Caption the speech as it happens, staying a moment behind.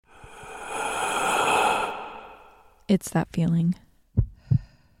It's that feeling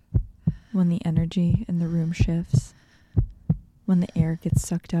when the energy in the room shifts, when the air gets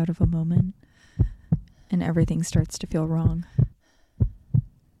sucked out of a moment, and everything starts to feel wrong.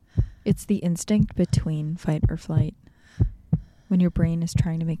 It's the instinct between fight or flight. When your brain is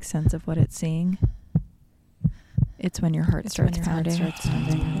trying to make sense of what it's seeing, it's when your heart starts pounding.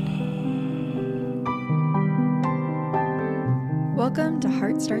 Welcome to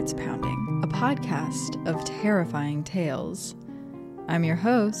Heart Starts Pounding, a podcast of terrifying tales. I'm your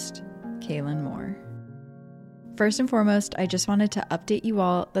host, Kaylin Moore. First and foremost, I just wanted to update you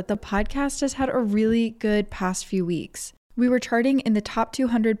all that the podcast has had a really good past few weeks. We were charting in the top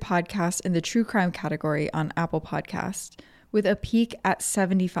 200 podcasts in the true crime category on Apple Podcasts, with a peak at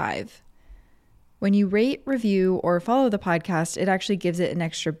 75. When you rate, review, or follow the podcast, it actually gives it an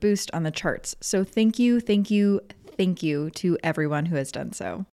extra boost on the charts. So thank you to everyone who has done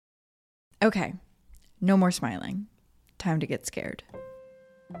so. Okay, no more smiling. Time to get scared.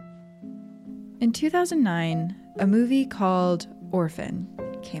 In 2009, a movie called Orphan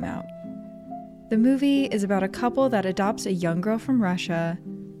came out. The movie is about a couple that adopts a young girl from Russia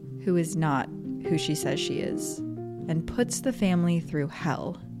who is not who she says she is, and puts the family through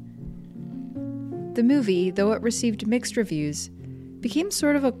hell. The movie, though it received mixed reviews, became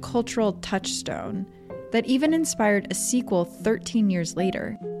sort of a cultural touchstone that even inspired a sequel 13 years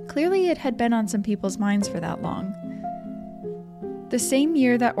later. Clearly, it had been on some people's minds for that long. The same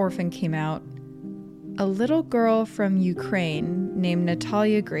year that Orphan came out, a little girl from Ukraine named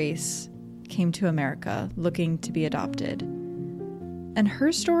Natalia Grace came to America looking to be adopted. And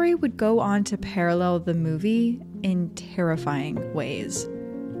her story would go on to parallel the movie in terrifying ways,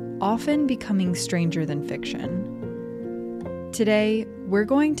 often becoming stranger than fiction. Today, we're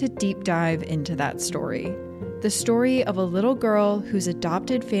going to deep dive into that story. The story of a little girl whose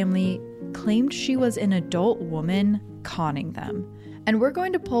adopted family claimed she was an adult woman conning them. And we're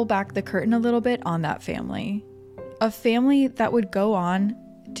going to pull back the curtain a little bit on that family. A family that would go on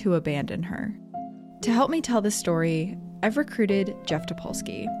to abandon her. To help me tell this story, I've recruited Jeff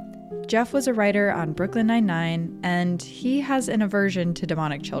Topolski. Jeff was a writer on Brooklyn Nine-Nine, and he has an aversion to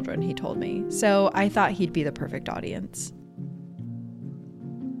demonic children, he told me. So I thought he'd be the perfect audience.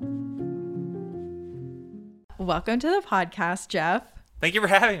 Welcome to the podcast, Jeff. Thank you for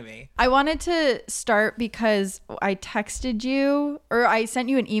having me. I wanted to start because I texted you, or I sent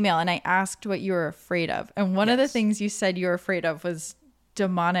you an email, and I asked what you were afraid of. And one of the things you said you were afraid of was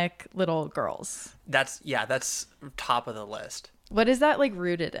demonic little girls. That's top of the list. What is that like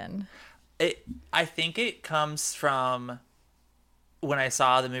rooted in? I think it comes from when I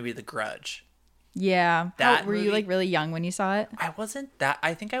saw the movie The Grudge. Yeah. Were you like really young when you saw it? I wasn't that.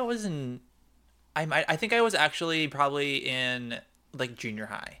 I think I was actually probably in like junior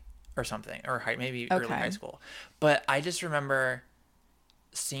high or something, or maybe early high school. But I just remember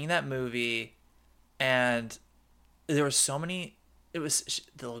seeing that movie, and there were so many. The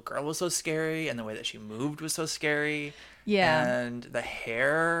little girl was so scary, and the way that she moved was so scary. Yeah. And the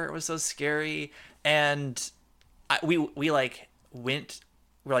hair was so scary. And we're like,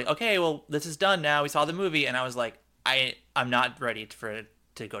 okay, well, this is done now. We saw the movie, and I was like, I'm not ready to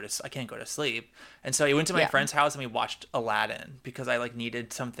go to. I can't go to sleep. And so I went to my friend's house, and we watched Aladdin because I like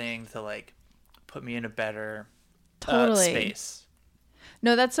needed something to like put me in a better space.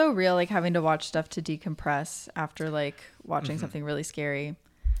 No, that's so real, like having to watch stuff to decompress after like watching something really scary.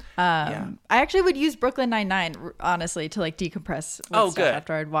 I actually would use Brooklyn Nine-Nine, honestly, to like decompress with stuff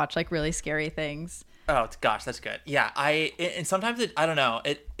after I'd watch like really scary things. Oh gosh, that's good. Yeah, and sometimes I don't know,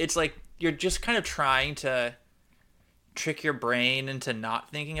 it's like you're just kind of trying to trick your brain into not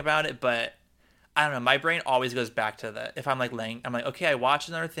thinking about it, but I don't know, my brain always goes back to if I'm like laying, I'm like, okay, I watched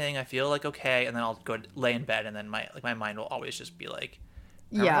another thing, I feel like okay, and then I'll go lay in bed, and then my mind will always just be like,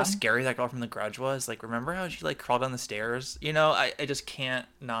 remember how scary that girl from The Grudge was? Like, remember how she like crawled down the stairs? You know, I just can't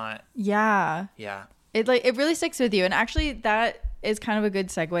not. Yeah. Yeah. It really sticks with you. And actually that is kind of a good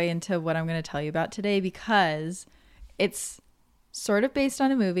segue into what I'm going to tell you about today, because it's sort of based on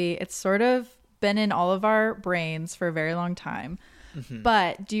a movie. It's sort of been in all of our brains for a very long time. Mm-hmm.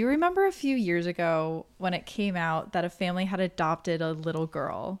 But do you remember a few years ago when it came out that a family had adopted a little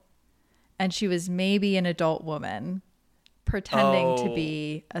girl, and she was maybe an adult woman pretending to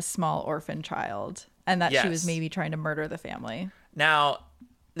be a small orphan child, and that she was maybe trying to murder the family? Now,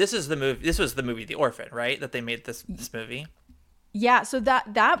 this was the movie The Orphan, right? That they made this movie. Yeah, so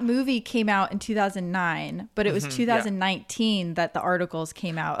that movie came out in 2009, but it was 2019 that the articles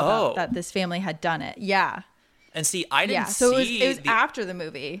came out about that this family had done it. Yeah. And see, I didn't see... so it was after the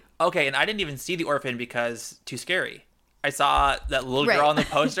movie. Okay, and I didn't even see The Orphan because too scary. I saw that little girl on the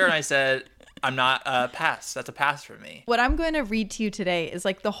poster, and I said, I'm not a pass. That's a pass for me. What I'm going to read to you today is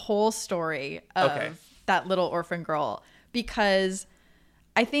like the whole story of that little orphan girl, because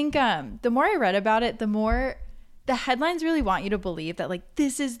I think the more I read about it, the more the headlines really want you to believe that like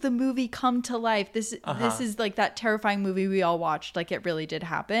this is the movie come to life. This is like that terrifying movie we all watched. Like it really did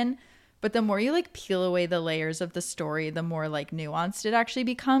happen. But the more you like peel away the layers of the story, the more like nuanced it actually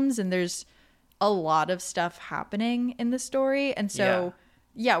becomes. And there's a lot of stuff happening in the story. And so,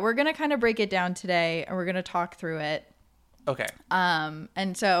 yeah, we're going to kind of break it down today and we're going to talk through it. Okay.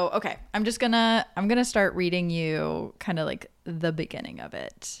 And so, okay, I'm going to start reading you kind of like the beginning of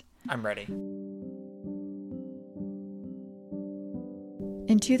it. I'm ready.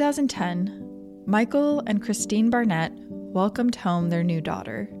 In 2010, Michael and Christine Barnett welcomed home their new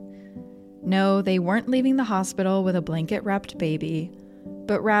daughter. No, they weren't leaving the hospital with a blanket-wrapped baby,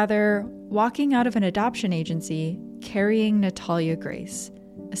 but rather walking out of an adoption agency carrying Natalia Grace,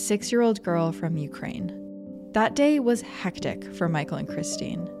 a 6-year-old girl from Ukraine. That day was hectic for Michael and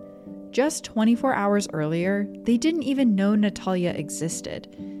Christine. Just 24 hours earlier, they didn't even know Natalia existed.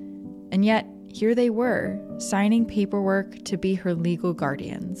 And yet, here they were, signing paperwork to be her legal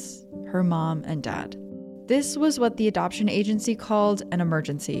guardians, her mom and dad. This was what the adoption agency called an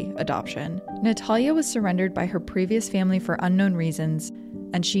emergency adoption. Natalia was surrendered by her previous family for unknown reasons,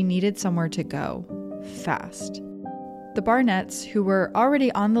 and she needed somewhere to go, fast. The Barnetts, who were already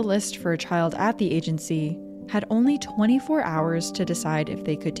on the list for a child at the agency, had only 24 hours to decide if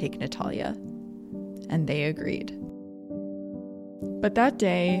they could take Natalia. And they agreed. But that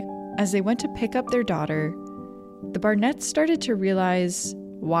day, as they went to pick up their daughter, the Barnetts started to realize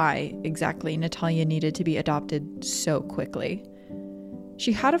why exactly Natalia needed to be adopted so quickly.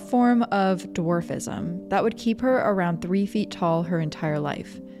 She had a form of dwarfism that would keep her around 3 feet tall her entire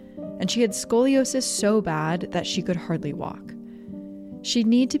life, and she had scoliosis so bad that she could hardly walk. She'd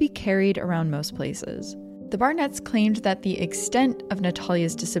need to be carried around most places. The Barnetts claimed that the extent of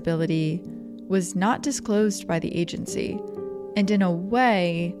Natalia's disability was not disclosed by the agency, and in a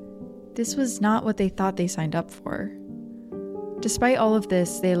way, this was not what they thought they signed up for. Despite all of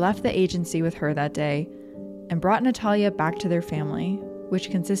this, they left the agency with her that day and brought Natalia back to their family,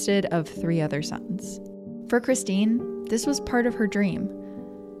 which consisted of 3 other sons. For Christine, this was part of her dream.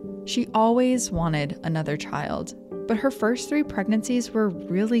 She always wanted another child, but her first 3 pregnancies were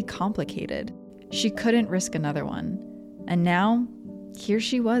really complicated. She couldn't risk another one. And now, here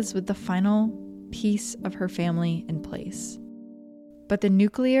she was with the final piece of her family in place. But the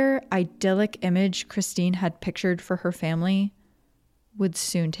nuclear, idyllic image Christine had pictured for her family would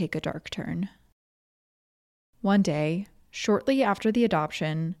soon take a dark turn. One day, shortly after the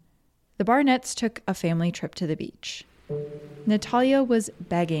adoption, the Barnetts took a family trip to the beach. Natalia was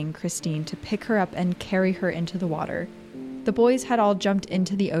begging Christine to pick her up and carry her into the water. The boys had all jumped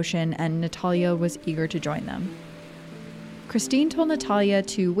into the ocean and Natalia was eager to join them. Christine told Natalia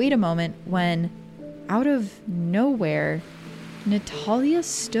to wait a moment when, out of nowhere, Natalia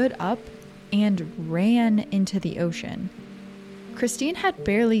stood up and ran into the ocean. Christine had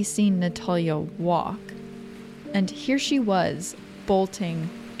barely seen Natalia walk, and here she was, bolting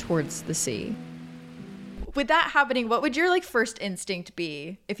towards the sea. With that happening, what would your like first instinct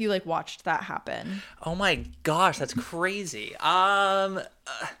be if you like watched that happen? Oh my gosh, that's crazy. I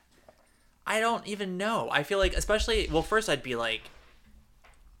don't even know. I feel like, especially, well, first I'd be like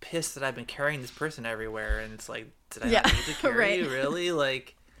pissed that I've been carrying this person everywhere, and it's like, did I not need to carry you, really?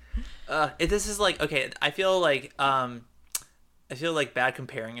 Like, this is like, okay, I feel like bad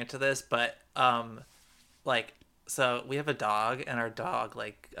comparing it to this, but like, so we have a dog, and our dog,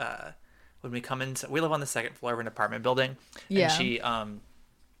 like, when we come in, we live on the 2nd floor of an apartment building, and she,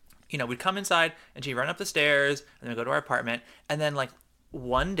 we'd come inside, and she'd run up the stairs, and then we'd go to our apartment, and then, like,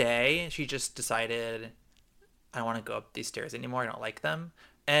 one day, she just decided, I don't want to go up these stairs anymore, I don't like them,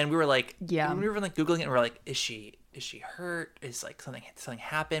 and we were like, we were like Googling it, and we were like, is she hurt? Is like something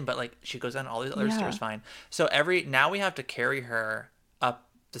happened? But like she goes down all these other stairs fine. So now we have to carry her up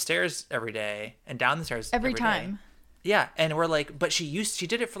the stairs every day and down the stairs every time. Yeah, and we're like, but she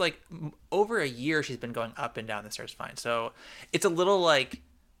did it for like over a year. She's been going up and down the stairs fine. So it's a little like,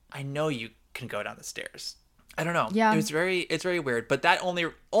 I know you can go down the stairs. I don't know. Yeah, it's very weird. But that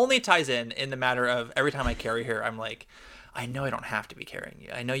only ties in the matter of every time I carry her, I'm like, I know I don't have to be carrying you.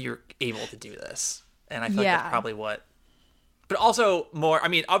 I know you're able to do this. And I feel like that's probably what. But also more, I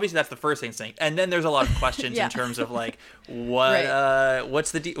mean, obviously that's the first instinct. And then there's a lot of questions in terms of like,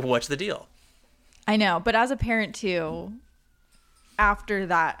 what's the deal? I know. But as a parent too,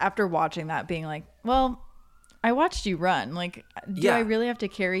 after watching that, being like, well, I watched you run. Like, do I really have to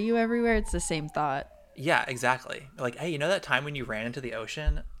carry you everywhere? It's the same thought. Yeah, exactly. Like, hey, you know that time when you ran into the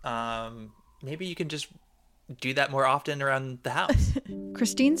ocean? maybe you can just do that more often around the house.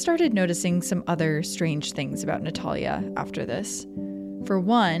 Christine started noticing some other strange things about Natalia after this. For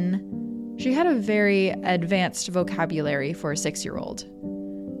one, she had a very advanced vocabulary for a 6-year-old.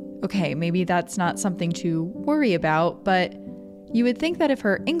 Okay, maybe that's not something to worry about, but you would think that if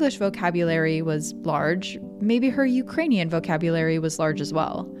her English vocabulary was large, maybe her Ukrainian vocabulary was large as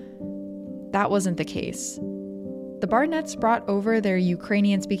well. That wasn't the case. The Barnetts brought over their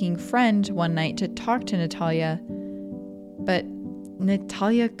Ukrainian-speaking friend one night to talk to Natalia, but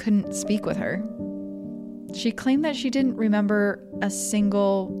Natalia couldn't speak with her. She claimed that she didn't remember a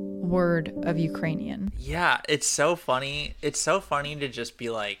single word of Ukrainian. Yeah, it's so funny. It's so funny to just be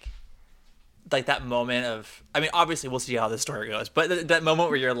like that moment of, I mean, obviously we'll see how this story goes, but that moment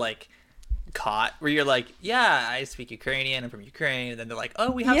where you're like caught, where you're like, yeah, I speak Ukrainian, I'm from Ukraine, and then they're like,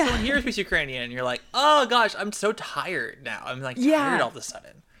 oh, we have someone here who speaks Ukrainian, and you're like, oh gosh, I'm so tired now. I'm like tired all of a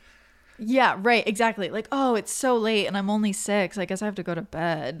sudden. Yeah, right, exactly. Like, oh, it's so late and I'm only 6. I guess I have to go to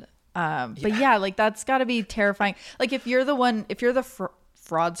bed. But yeah, like that's got to be terrifying. Like if you're the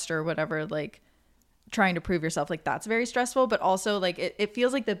fraudster, whatever, like trying to prove yourself, like that's very stressful. But also like it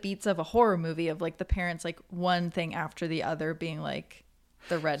feels like the beats of a horror movie of like the parents, like one thing after the other being like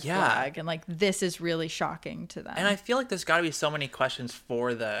the red flag. And like, this is really shocking to them. And I feel like there's got to be so many questions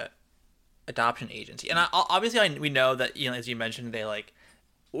for the adoption agency. And obviously we know that, you know, as you mentioned, they like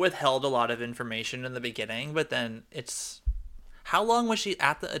withheld a lot of information in the beginning, but then how long was she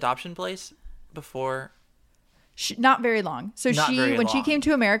at the adoption place before? Not very long. So when she came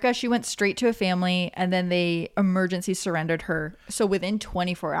to America, she went straight to a family, and then they emergency surrendered her. So within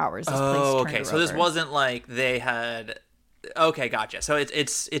 24 hours, this place turned her so over. This wasn't like they had. Okay, gotcha. So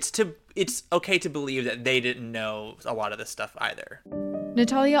it's okay to believe that they didn't know a lot of this stuff either.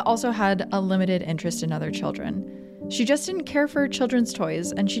 Natalia also had a limited interest in other children. She just didn't care for children's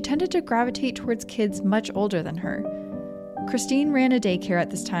toys, and she tended to gravitate towards kids much older than her. Christine ran a daycare at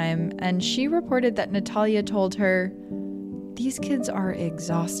this time, and she reported that Natalia told her, "These kids are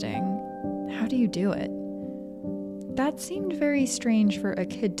exhausting. How do you do it?" That seemed very strange for a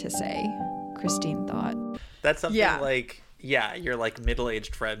kid to say, Christine thought. That's something your like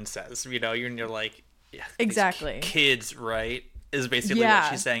middle-aged friend says, you know, you're like, yeah, exactly. Kids, right? Is basically what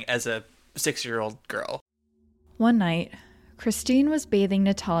she's saying as a 6-year-old girl. One night, Christine was bathing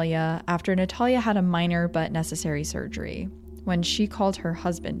Natalia after Natalia had a minor but necessary surgery when she called her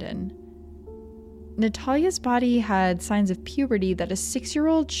husband in. Natalia's body had signs of puberty that a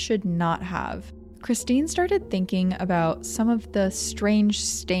 6-year-old should not have. Christine started thinking about some of the strange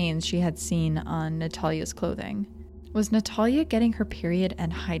stains she had seen on Natalia's clothing. Was Natalia getting her period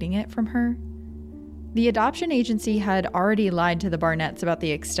and hiding it from her? The adoption agency had already lied to the Barnetts about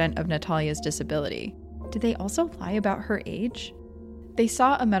the extent of Natalia's disability. Did they also lie about her age? They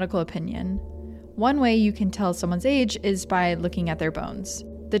sought a medical opinion. One way you can tell someone's age is by looking at their bones.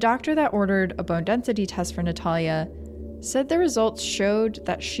 The doctor that ordered a bone density test for Natalia said the results showed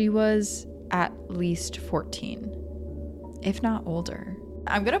that she was at least 14, if not older.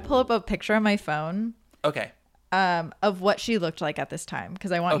 I'm going to pull up a picture on my phone. Okay. Of what she looked like at this time,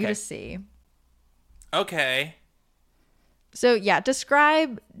 because I want you to see. Okay. So yeah,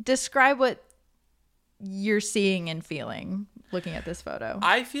 describe what you're seeing and feeling looking at this photo.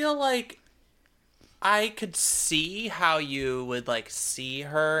 I feel like I could see how you would like see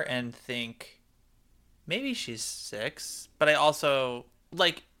her and think maybe she's 6, but I also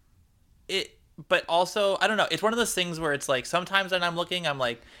like it, but also I don't know, it's one of those things where it's like sometimes when I'm looking I'm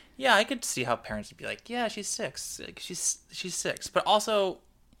like, yeah, I could see how parents would be like, yeah, she's 6, like she's 6, but also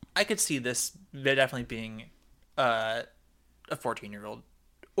I could see this definitely being a 14-year-old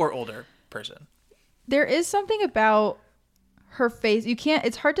or older person. There is something about her face.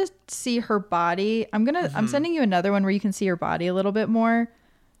 It's hard to see her body. I'm sending you another one where you can see her body a little bit more.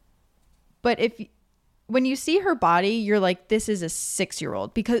 But when you see her body, you're like, this is a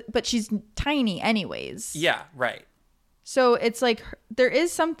 6-year-old but she's tiny anyways. Yeah, right. So it's like, there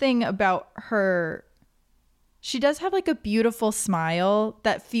is something about her. She does have like a beautiful smile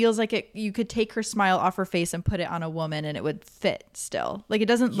that feels like you could take her smile off her face and put it on a woman and it would fit still. Like it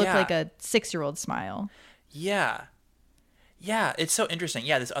doesn't look like a 6-year-old smile. Yeah. Yeah, it's so interesting.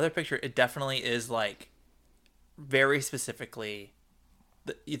 Yeah, this other picture, it definitely is like very specifically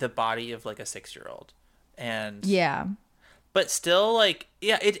the body of like a 6-year-old. And yeah. But still like,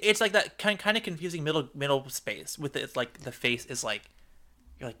 yeah, it's like that kind of confusing middle space with it. It's like the face is like,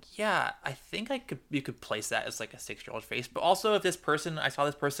 you're like, yeah, I think you could place that as like a 6-year-old face. But also if I saw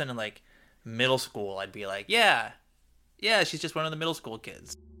this person in like middle school, I'd be like, yeah, she's just one of the middle school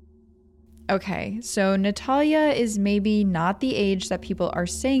kids. Okay, so Natalia is maybe not the age that people are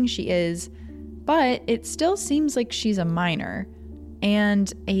saying she is, But it still seems like she's a minor,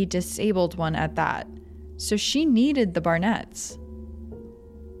 and a disabled one at that. So she needed the Barnetts.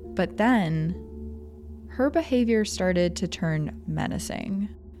 But then, her behavior started to turn menacing.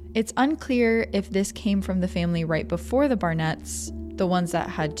 It's unclear if this came from the family right before the Barnetts, the ones that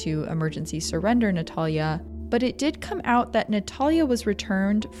had to emergency surrender Natalia, but it did come out that Natalia was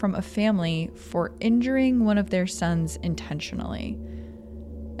returned from a family for injuring one of their sons intentionally.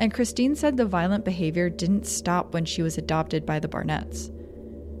 And Christine said the violent behavior didn't stop when she was adopted by the Barnetts.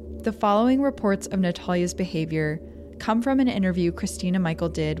 The following reports of Natalia's behavior come from an interview Christine and Michael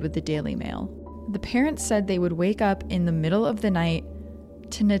did with the Daily Mail. The parents said they would wake up in the middle of the night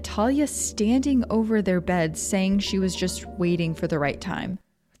to Natalia standing over their beds saying she was just waiting for the right time.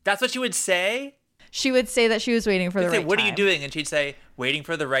 That's what she would say? She would say that she was waiting for the right time. What are you doing? And she'd say, waiting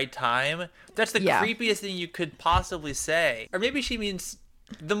for the right time? That's the creepiest thing you could possibly say. Or maybe she means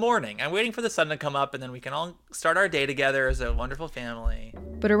the morning. I'm waiting for the sun to come up and then we can all start our day together as a wonderful family.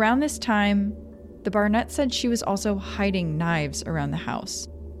 But around this time, the Barnett said she was also hiding knives around the house.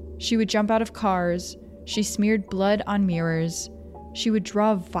 She would jump out of cars. She smeared blood on mirrors. She would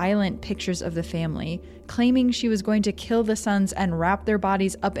draw violent pictures of the family, claiming she was going to kill the sons and wrap their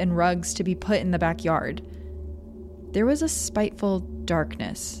bodies up in rugs to be put in the backyard. There was a spiteful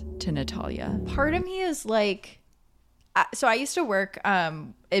darkness to Natalia. Part of me is like, so I used to work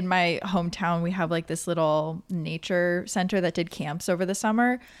in my hometown. We have like this little nature center that did camps over the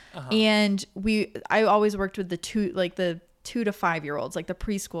summer. And I always worked with the 2 to 5 year olds, like the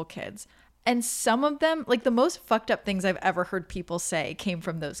preschool kids. And some of them, like the most fucked up things I've ever heard people say came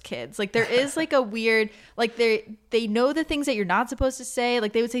from those kids. Like there is like a weird, like they know the things that you're not supposed to say.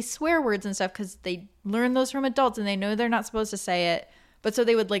 Like they would say swear words and stuff because they learn those from adults and they know they're not supposed to say it. But so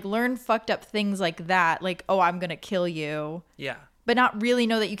they would like learn fucked up things like that. Like, oh, I'm going to kill you. Yeah. But not really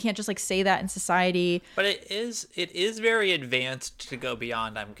know that you can't just like say that in society. But it is very advanced to go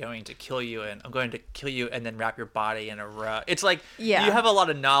beyond I'm going to kill you and I'm going to kill you and then wrap your body in a rug. It's like you have a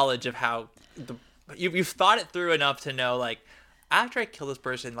lot of knowledge of how you've thought it through enough to know like after I kill this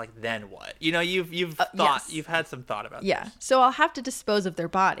person, like then what? You know, you've thought you've had some thought about this. So I'll have to dispose of their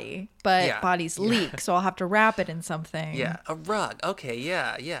body, but bodies leak, so I'll have to wrap it in something. Yeah, a rug. Okay,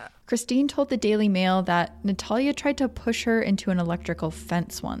 yeah. Christine told the Daily Mail that Natalia tried to push her into an electrical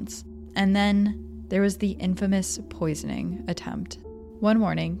fence once. And then there was the infamous poisoning attempt. One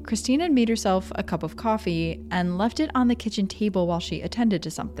morning, Christine had made herself a cup of coffee and left it on the kitchen table while she attended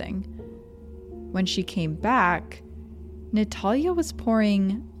to something. When she came back, Natalia was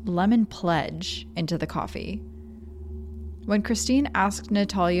pouring lemon pledge into the coffee. When Christine asked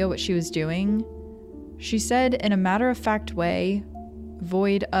Natalia what she was doing, she said in a matter-of-fact way,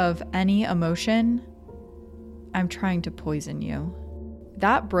 void of any emotion, "I'm trying to poison you."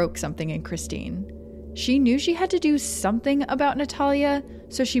 That broke something in Christine. She knew she had to do something about Natalia,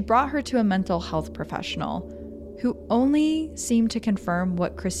 so she brought her to a mental health professional who only seemed to confirm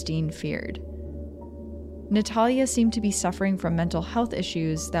what Christine feared. Natalia seemed to be suffering from mental health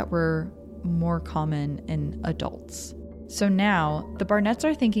issues that were more common in adults. So now, the Barnetts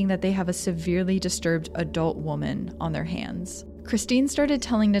are thinking that they have a severely disturbed adult woman on their hands. Christine started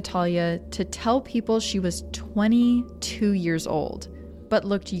telling Natalia to tell people she was 22 years old, but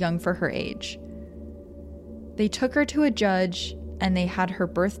looked young for her age. They took her to a judge, and they had her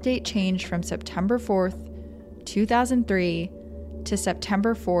birth date changed from September 4th, 2003 to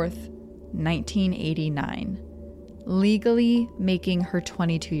September 4th, 1989, legally making her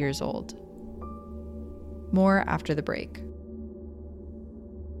 22 years old. More after the break.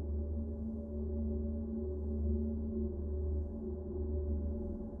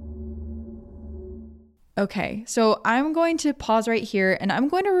 Okay, so I'm going to pause right here and I'm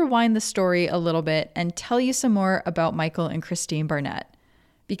going to rewind the story a little bit and tell you some more about Michael and Christine Barnett,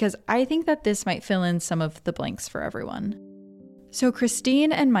 because I think that this might fill in some of the blanks for everyone. So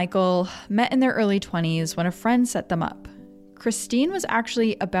Christine and Michael met in their early 20s when a friend set them up. Christine was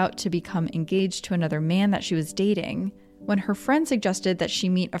actually about to become engaged to another man that she was dating when her friend suggested that she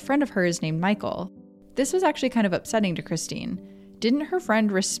meet a friend of hers named Michael. This was actually kind of upsetting to Christine. Didn't her friend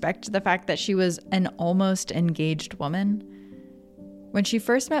respect the fact that she was an almost engaged woman? When she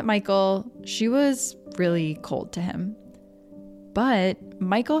first met Michael, she was really cold to him. But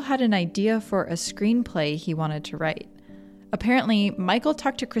Michael had an idea for a screenplay he wanted to write. Apparently, Michael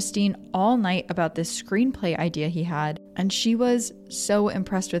talked to Christine all night about this screenplay idea he had, and she was so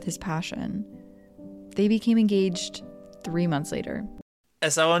impressed with his passion. They became engaged 3 months later.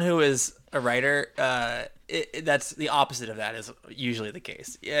 As someone who is a writer, that's the opposite of that is usually the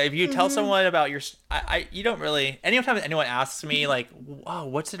case. Yeah, if you tell someone about you don't really, anytime anyone asks me like, "Wow,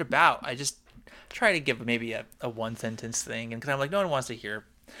 what's it about?" try to give maybe a one sentence thing, and because I'm like, no one wants to hear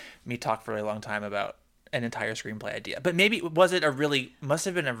me talk for a really long time about an entire screenplay idea. But maybe must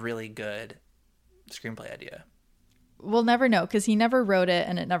have been a really good screenplay idea. We'll never know because he never wrote it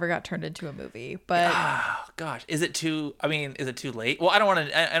and it never got turned into a movie. But oh gosh, is it too late? Well, I don't want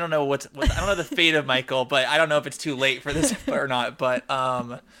to. I don't know I don't know the fate of Michael, but I don't know if it's too late for this or not. But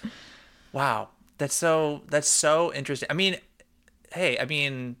wow, that's so interesting. I mean, hey,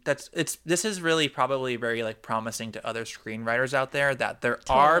 this is really probably very like promising to other screenwriters out there that there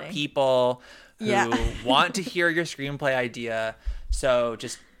are people who want to hear your screenplay idea. So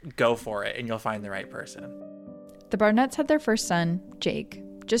just go for it and you'll find the right person. The Barnetts had their first son, Jake,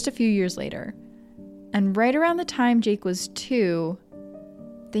 just a few years later. And right around the time Jake was 2,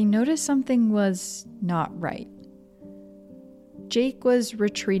 they noticed something was not right. Jake was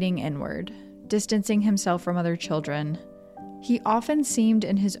retreating inward, distancing himself from other children. He often seemed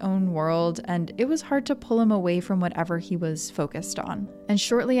in his own world, and it was hard to pull him away from whatever he was focused on. And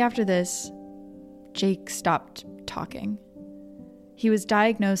shortly after this, Jake stopped talking. He was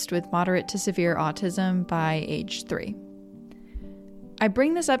diagnosed with moderate to severe autism by age 3. I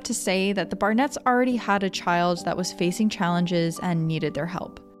bring this up to say that the Barnetts already had a child that was facing challenges and needed their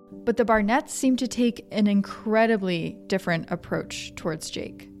help. But the Barnetts seemed to take an incredibly different approach towards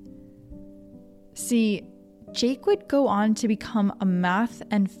Jake. See, Jake would go on to become a math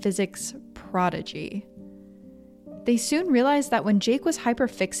and physics prodigy. They soon realized that when Jake was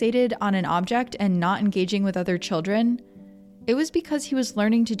hyperfixated on an object and not engaging with other children, it was because he was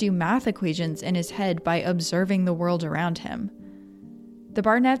learning to do math equations in his head by observing the world around him. The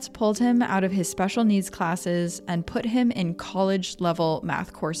Barnetts pulled him out of his special needs classes and put him in college-level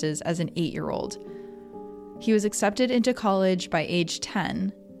math courses as an 8-year-old. He was accepted into college by age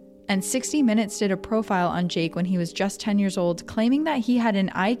 10, and 60 Minutes did a profile on Jake when he was just 10 years old, claiming that he had an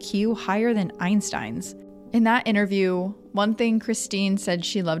IQ higher than Einstein's. In that interview, one thing Christine said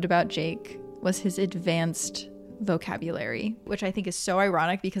she loved about Jake was his advanced vocabulary, which I think is so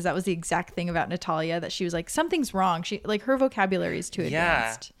ironic because that was the exact thing about Natalia, that she was like, something's wrong. She like, her vocabulary is too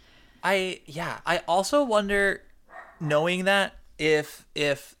advanced. I also wonder, knowing that, if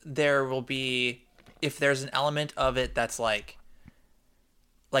there's an element of it that's like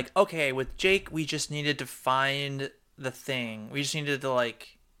okay, with Jake we just needed to find the thing. We just needed to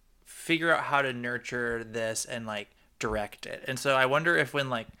like figure out how to nurture this and like direct it. And so I wonder if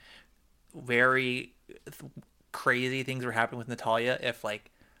when like very crazy things were happening with Natalia, if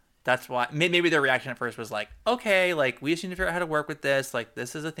like that's why maybe their reaction at first was like, okay, like we just need to figure out how to work with this, like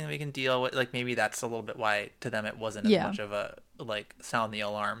this is a thing we can deal with, like maybe that's a little bit why to them it wasn't as much of a like sound the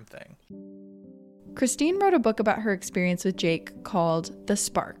alarm thing. Christine wrote a book about her experience with Jake called The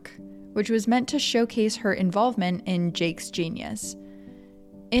Spark, which was meant to showcase her involvement in Jake's genius.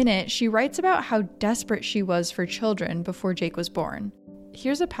 In it, she writes about how desperate she was for children before Jake was born.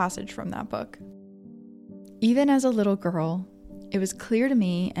 Here's a passage from that book. Even as a little girl, it was clear to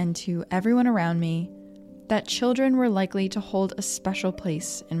me and to everyone around me that children were likely to hold a special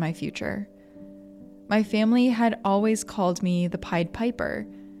place in my future. My family had always called me the Pied Piper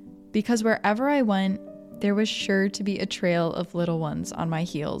because wherever I went, there was sure to be a trail of little ones on my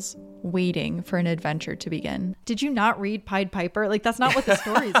heels, waiting for an adventure to begin. Did you not read Pied Piper? Like, that's not what the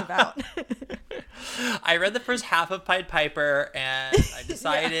story's about. I read the first half of Pied Piper and I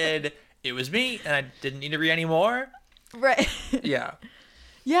decided it was me and I didn't need to read any more. Right. Yeah.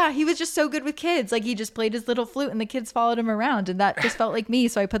 Yeah, he was just so good with kids. Like, he just played his little flute and the kids followed him around, and that just felt like me,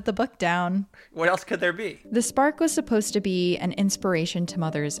 so I put the book down. What else could there be? The Spark was supposed to be an inspiration to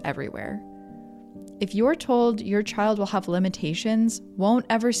mothers everywhere. If you're told your child will have limitations, won't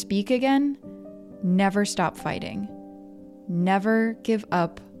ever speak again, never stop fighting. Never give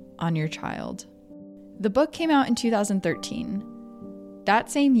up on your child. The book came out in 2013. That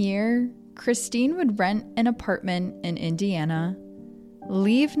same year, Christine would rent an apartment in Indiana,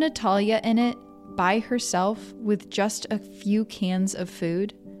 leave Natalia in it by herself with just a few cans of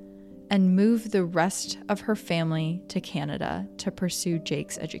food, and move the rest of her family to Canada to pursue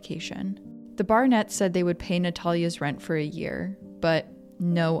Jake's education. The Barnetts said they would pay Natalia's rent for a year, but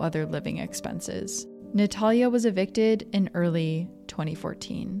no other living expenses. Natalia was evicted in early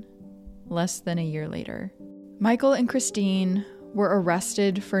 2014, less than a year later. Michael and Christine were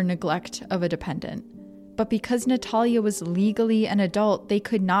arrested for neglect of a dependent. But because Natalia was legally an adult, they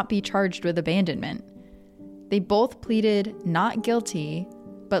could not be charged with abandonment. They both pleaded not guilty,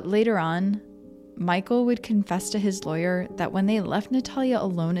 but later on, Michael would confess to his lawyer that when they left Natalia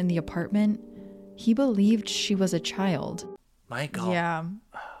alone in the apartment, he believed she was a child. Michael. Yeah.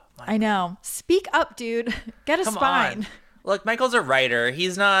 Michael. I know. Speak up, dude. Get a spine. Look, Michael's a writer.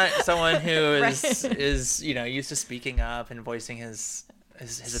 He's not someone who is Right. is used to speaking up and voicing his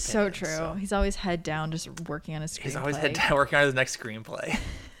opinions. So true. So. He's always head down, just working on his screenplay. He's always head down working on his next screenplay.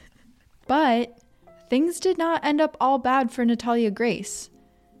 But things did not end up all bad for Natalia Grace.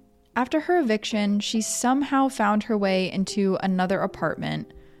 After her eviction, she somehow found her way into another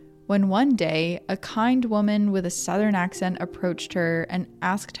apartment when one day a kind woman with a southern accent approached her and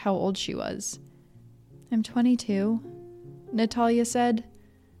asked how old she was. "I'm 22, Natalia said,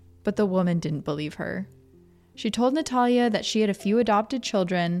 but the woman didn't believe her. She told Natalia that she had a few adopted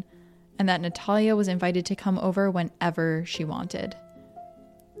children and that Natalia was invited to come over whenever she wanted.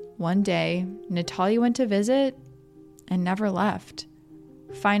 One day, Natalia went to visit and never left,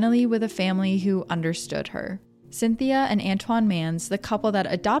 finally with a family who understood her. Cynthia and Antoine Mans, the couple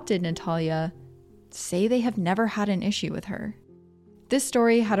that adopted Natalia, say they have never had an issue with her. This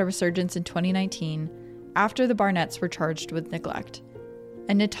story had a resurgence in 2019 after the Barnetts were charged with neglect,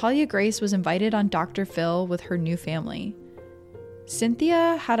 and Natalia Grace was invited on Dr. Phil with her new family.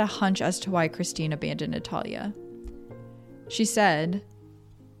 Cynthia had a hunch as to why Christine abandoned Natalia. She said,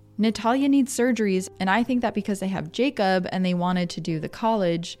 "Natalia needs surgeries, and I think that because they have Jacob and they wanted to do the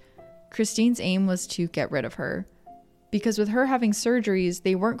college, Christine's aim was to get rid of her. Because with her having surgeries,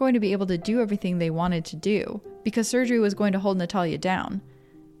 they weren't going to be able to do everything they wanted to do, because surgery was going to hold Natalia down.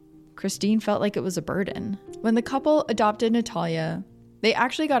 Christine felt like it was a burden." When the couple adopted Natalia, they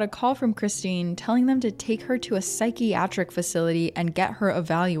actually got a call from Christine telling them to take her to a psychiatric facility and get her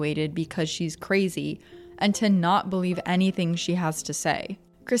evaluated because she's crazy and to not believe anything she has to say.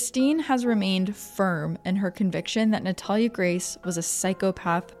 Christine has remained firm in her conviction that Natalia Grace was a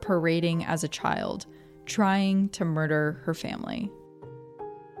psychopath parading as a child, trying to murder her family.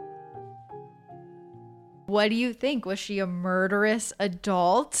 What do you think? Was she a murderous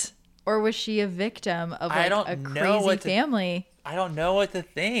adult? Or was she a victim of like a crazy family? I don't know what to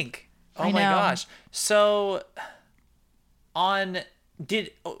think. Oh my gosh. So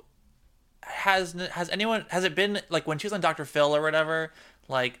has it been like when she was on Dr. Phil or whatever,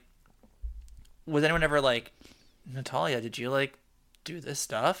 like was anyone ever like, "Natalia, did you like do this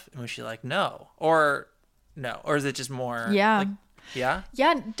stuff?" And was she like, "No," or is it just more like, yeah,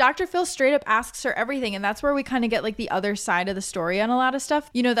 Dr. Phil straight up asks her everything, and that's where we kind of get like the other side of the story on a lot of stuff.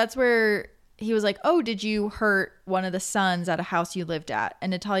 You know, that's where he was like, "Oh, did you hurt one of the sons at a house you lived at?"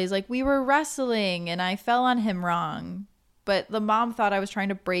 And Natalia's like, "We were wrestling and I fell on him wrong, but the mom thought I was trying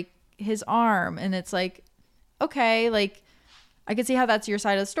to break his arm." And it's like, okay, like I could see how that's your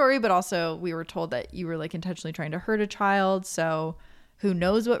side of the story, but also we were told that you were like intentionally trying to hurt a child, so who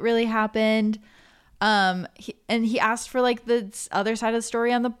knows what really happened. He asked for like the other side of the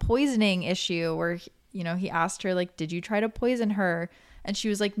story on the poisoning issue where, you know, he asked her like, "Did you try to poison her?" And she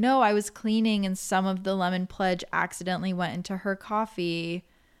was like, "No, I was cleaning and some of the lemon pledge accidentally went into her coffee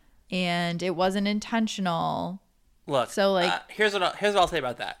and it wasn't intentional." Look, so like, here's what I'll say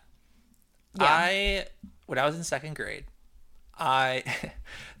about that. Yeah. When I was in second grade, we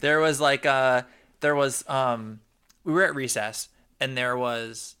were at recess and there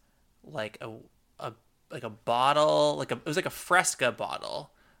was like a bottle, it was like a Fresca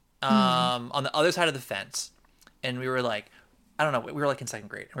bottle, on the other side of the fence. And we were like, I don't know, we were like in second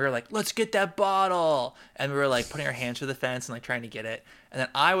grade. And we were like, "Let's get that bottle." And we were like putting our hands through the fence and like trying to get it. And then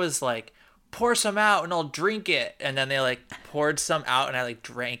I was like, "Pour some out and I'll drink it." And then they like poured some out and I like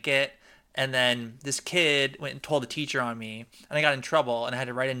drank it. And then this kid went and told the teacher on me and I got in trouble and I had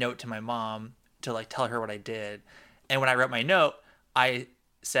to write a note to my mom to like tell her what I did. And when I wrote my note, I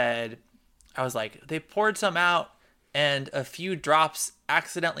was like, "They poured some out and a few drops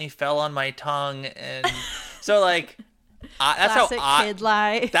accidentally fell on my tongue." And so like, kid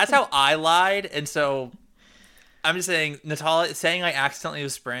lie. That's how I lied. And so I'm just saying, Natalia saying I accidentally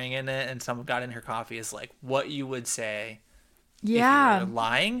was spraying in it and some got in her coffee is like what you would say if you were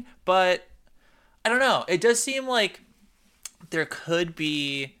lying. But I don't know. It does seem like there could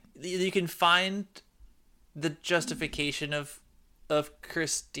be, you can find the justification of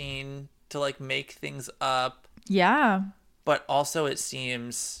Christine to like make things up. Yeah. But also it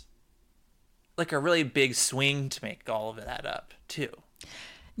seems like a really big swing to make all of that up too.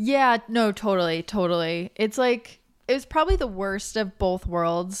 Yeah, no, totally. It's like, it was probably the worst of both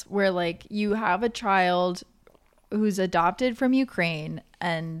worlds where like you have a child who's adopted from Ukraine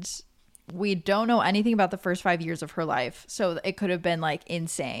and we don't know anything about the first 5 years of her life. So it could have been like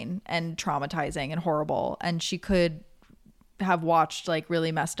insane and traumatizing and horrible. And she could have watched like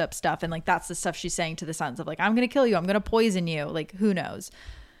really messed up stuff. And like, that's the stuff she's saying to the sons of like, "I'm going to kill you. I'm going to poison you." Like, who knows?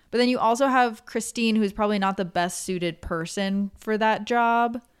 But then you also have Christine, who's probably not the best suited person for that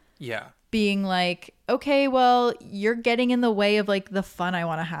job. Yeah. being like, okay, well, you're getting in the way of like the fun I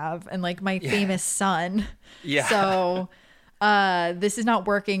want to have and like my famous son. Yeah. So this is not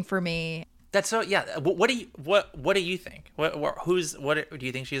working for me. That's so, yeah. What do you think? What do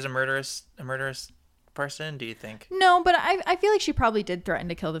you think she's a murderous person? Do you think? No, but I feel like she probably did threaten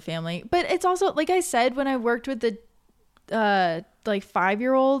to kill the family. But it's also, like I said, when I worked with the like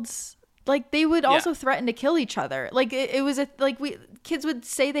 5-year-olds, like they would also threaten to kill each other. Like it was kids would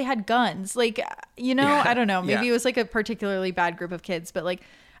say they had guns. Like, you know, I don't know. Maybe it was like a particularly bad group of kids. But like,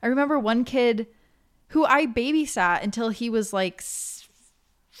 I remember one kid who I babysat until he was like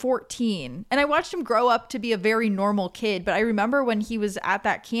 14. And I watched him grow up to be a very normal kid. But I remember when he was at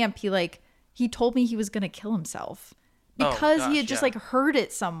that camp, he told me he was going to kill himself because he had just like heard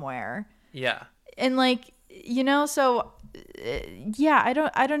it somewhere. Yeah. And like, you know, so yeah,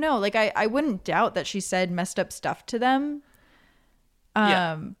 I don't know. Like I wouldn't doubt that she said messed up stuff to them.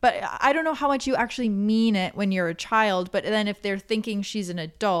 But I don't know how much you actually mean it when you're a child. But then if they're thinking she's an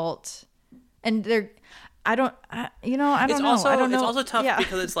adult and I don't know. It's also tough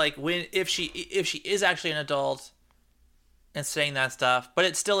because it's like if she is actually an adult and saying that stuff, but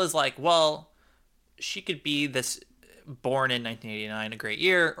it still is like, well, she could be this born in 1989, a great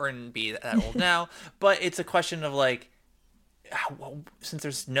year, or be that old now. But it's a question of like, since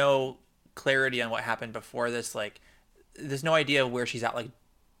there's no clarity on what happened before this, like, there's no idea where she's at, like,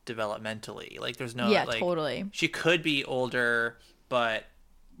 developmentally. Like, there's no, like, totally. She could be older, but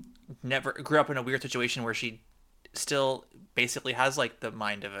never grew up in a weird situation where she still basically has like the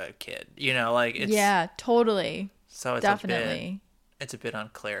mind of a kid, you know, like it's totally. So it's definitely it's a bit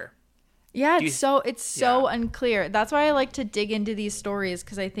unclear. Yeah, it's so unclear. That's why I like to dig into these stories,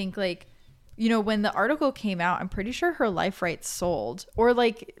 because I think, like, you know, when the article came out, I'm pretty sure her life rights sold, or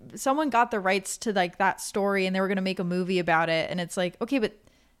like someone got the rights to like that story and they were going to make a movie about it. And it's like, okay, but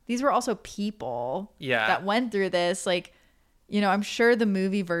these were also people that went through this. Like, you know, I'm sure the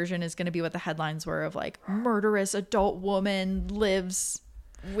movie version is going to be what the headlines were of, like, murderous adult woman lives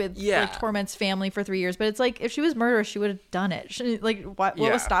with like torments family for 3 years. But it's like, if she was murderous, she would have done it. What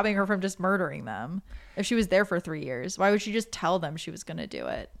was stopping her from just murdering them? If she was there for 3 years, why would she just tell them she was going to do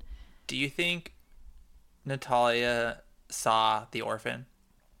it? Do you think Natalia saw The Orphan?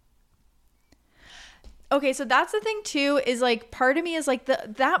 Okay, so that's the thing too, is like, part of me is like,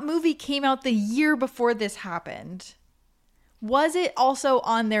 that movie came out the year before this happened. Was it also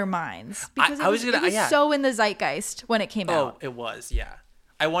on their minds? Because it was so in the zeitgeist when it came out. Oh, it was, yeah.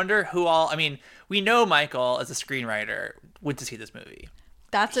 I wonder who all... I mean, we know Michael, as a screenwriter, went to see this movie.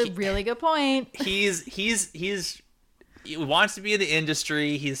 That's a really good point. He wants to be in the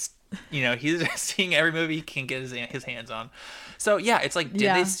industry. He's seeing every movie he can get his hands on. So, yeah, it's like,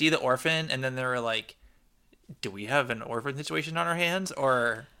 did they see The Orphan? And then they were like, do we have an orphan situation on our hands?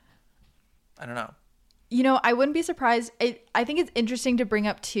 Or, I don't know. You know, I wouldn't be surprised. I think it's interesting to bring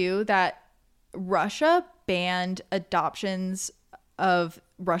up, too, that Russia banned adoptions of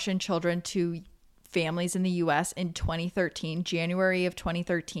Russian children to families in the U.S. in 2013, January of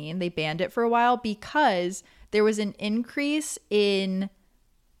 2013. They banned it for a while because there was an increase in,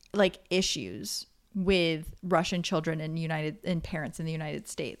 like, issues with Russian children and parents in the United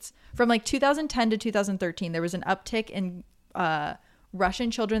States. From, like, 2010 to 2013, there was an uptick in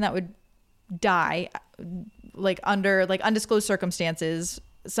Russian children that would die like under like undisclosed circumstances.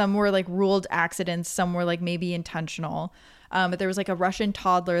 Some were like ruled accidents, some were like maybe intentional, but there was like a Russian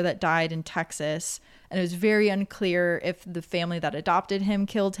toddler that died in Texas, and it was very unclear if the family that adopted him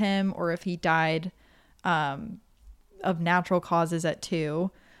killed him or if he died of natural causes at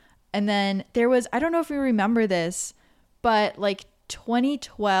 2. And then there was, I don't know if you remember this, but like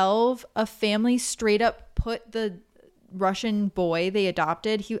 2012, a family straight up put the Russian boy they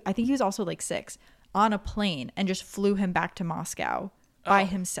adopted, I think he was also like 6, on a plane and just flew him back to Moscow by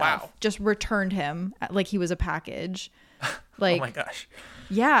himself. Wow. Just returned him like he was a package. Like, oh my gosh.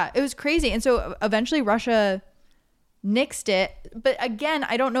 Yeah, it was crazy. And so eventually Russia nixed it. But again,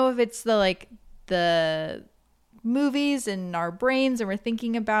 I don't know if it's the movies in our brains and we're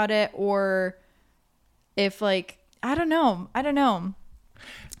thinking about it, or if like, I don't know.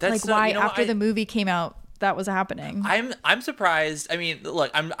 That's like, why after the movie came out, that was happening. I'm surprised. I mean,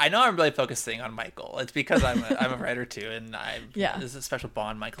 look, I know I'm really focusing on Michael. It's because I'm a writer too, and there's a special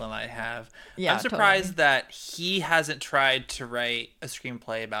bond Michael and I have. Yeah, I'm surprised that he hasn't tried to write a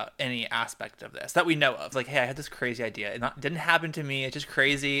screenplay about any aspect of this that we know of. Like, hey, I had this crazy idea. It didn't happen to me. It's just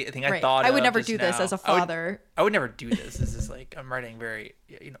crazy. I think I thought I would never do this as a father. I would never do this. This is like, I'm writing very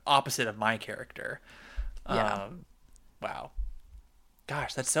opposite of my character. Yeah. Wow.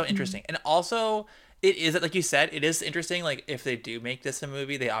 Gosh, that's so interesting. And also, it is, like you said, it is interesting. Like, if they do make this a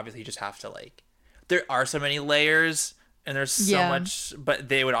movie, they obviously just have to, like, there are so many layers and there's so much, but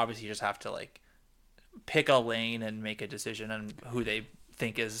they would obviously just have to, like, pick a lane and make a decision on who they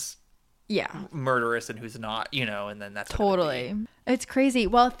think is murderous and who's not, you know, and then that's totally. It's crazy.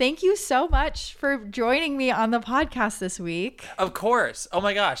 Well, thank you so much for joining me on the podcast this week. Of course. Oh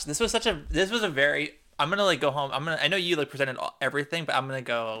my gosh, this was a very, I'm gonna like go home. I know you like presented everything, but I'm gonna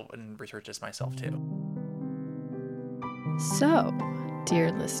go and research this myself too. So,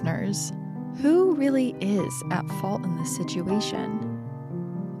 dear listeners, who really is at fault in this situation?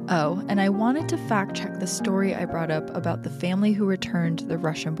 Oh, and I wanted to fact check the story I brought up about the family who returned the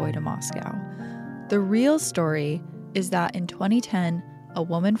Russian boy to Moscow. The real story is that in 2010, a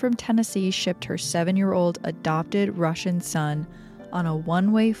woman from Tennessee shipped her 7-year-old adopted Russian son on a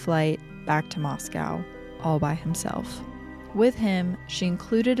one-way flight back to Moscow, all by himself. With him, she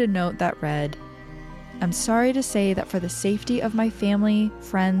included a note that read, "I'm sorry to say that for the safety of my family,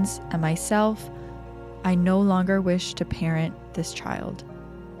 friends, and myself, I no longer wish to parent this child.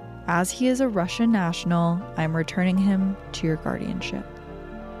 As he is a Russian national, I'm returning him to your guardianship."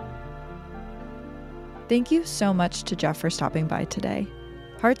 Thank you so much to Jeff for stopping by today.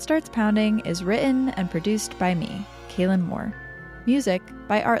 Heart Starts Pounding is written and produced by me, Kaylin Moore. Music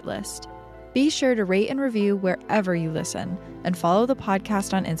by Artlist. Be sure to rate and review wherever you listen, and follow the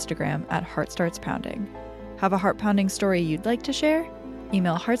podcast on Instagram at Heart Starts Pounding. Have a heart-pounding story you'd like to share?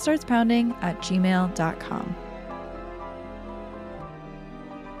 Email heartstartspounding@gmail.com.